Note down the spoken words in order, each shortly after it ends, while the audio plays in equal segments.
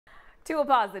To a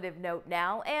positive note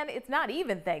now, and it's not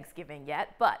even Thanksgiving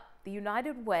yet, but the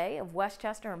United Way of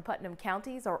Westchester and Putnam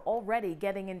counties are already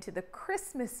getting into the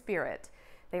Christmas spirit.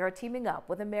 They are teaming up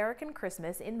with American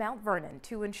Christmas in Mount Vernon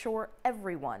to ensure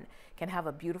everyone can have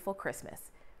a beautiful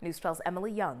Christmas. News 12's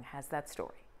Emily Young has that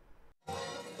story.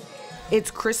 It's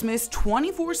Christmas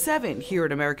 24/7 here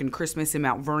at American Christmas in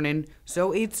Mount Vernon,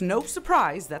 so it's no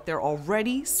surprise that they're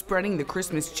already spreading the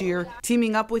Christmas cheer,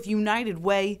 teaming up with United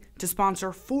Way to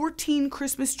sponsor 14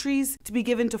 Christmas trees to be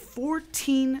given to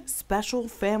 14 special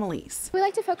families. We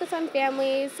like to focus on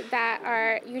families that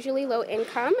are usually low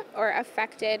income or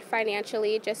affected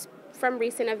financially just from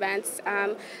recent events,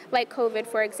 like COVID,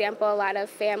 for example. A lot of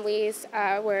families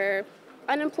were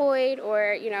unemployed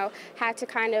or, had to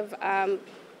kind of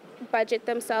budget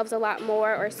themselves a lot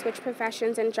more or switch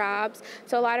professions and jobs.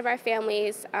 So a lot of our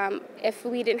families, if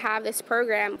we didn't have this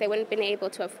program, they wouldn't have been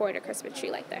able to afford a Christmas tree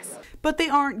like this. But they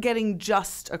aren't getting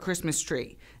just a Christmas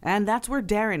tree, and that's where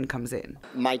Darren comes in.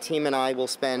 My team and I will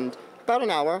spend about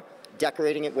an hour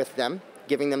decorating it with them,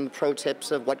 giving them the pro tips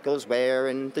of what goes where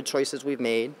and the choices we've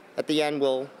made. At the end,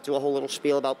 we'll do a whole little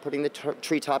spiel about putting the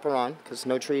tree topper on, because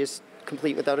no tree is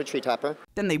complete without a tree topper.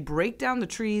 Then they break down the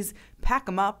trees, pack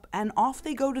them up, and off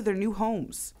they go to their new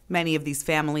homes. Many of these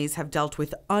families have dealt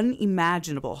with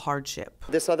unimaginable hardship.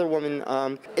 This other woman,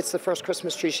 it's the first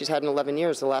Christmas tree she's had in 11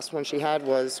 years. The last one she had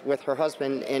was with her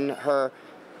husband in her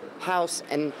house,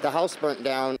 and the house burnt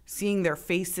down. Seeing their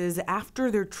faces after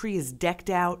their tree is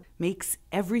decked out makes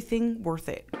everything worth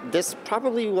it. This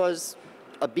probably was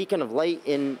a beacon of light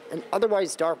in an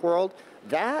otherwise dark world.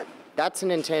 That's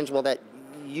an intangible that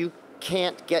you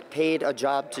can't get paid a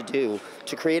job to do,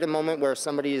 to create a moment where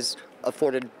somebody's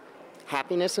afforded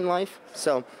happiness in life.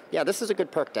 So yeah, this is a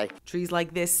good perk day. Trees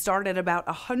like this start at about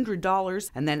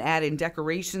 $100 and then add in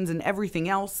decorations and everything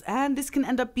else, and this can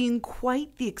end up being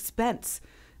quite the expense.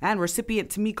 And recipient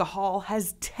Tamika Hall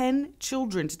has 10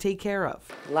 children to take care of.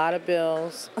 A lot of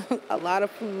bills, a lot of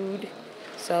food,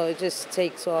 so it just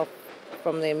takes off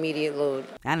from the immediate load.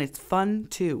 And it's fun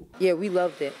too. Yeah, we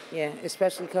loved it. Yeah,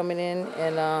 especially coming in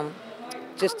and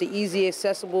just the easy,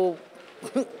 accessible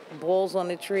balls on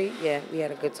the tree. Yeah, we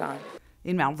had a good time.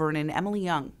 In Mount Vernon, Emily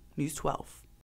Young, News 12.